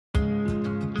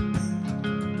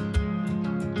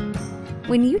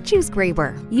When you choose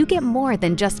Graber, you get more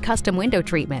than just custom window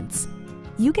treatments.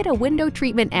 You get a window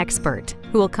treatment expert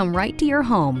who will come right to your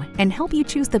home and help you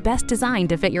choose the best design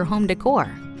to fit your home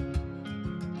decor.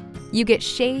 You get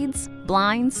shades,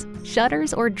 blinds,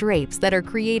 shutters, or drapes that are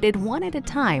created one at a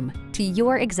time to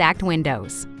your exact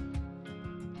windows.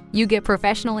 You get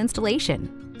professional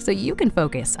installation, so you can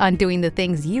focus on doing the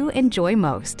things you enjoy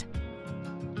most.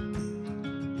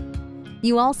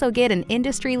 You also get an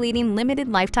industry-leading limited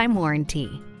lifetime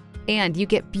warranty. And you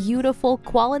get beautiful,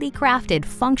 quality-crafted,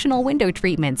 functional window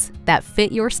treatments that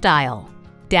fit your style,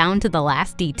 down to the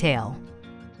last detail.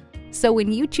 So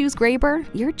when you choose Graber,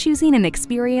 you're choosing an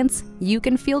experience you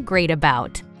can feel great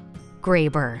about.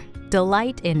 Graber,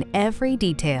 delight in every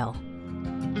detail.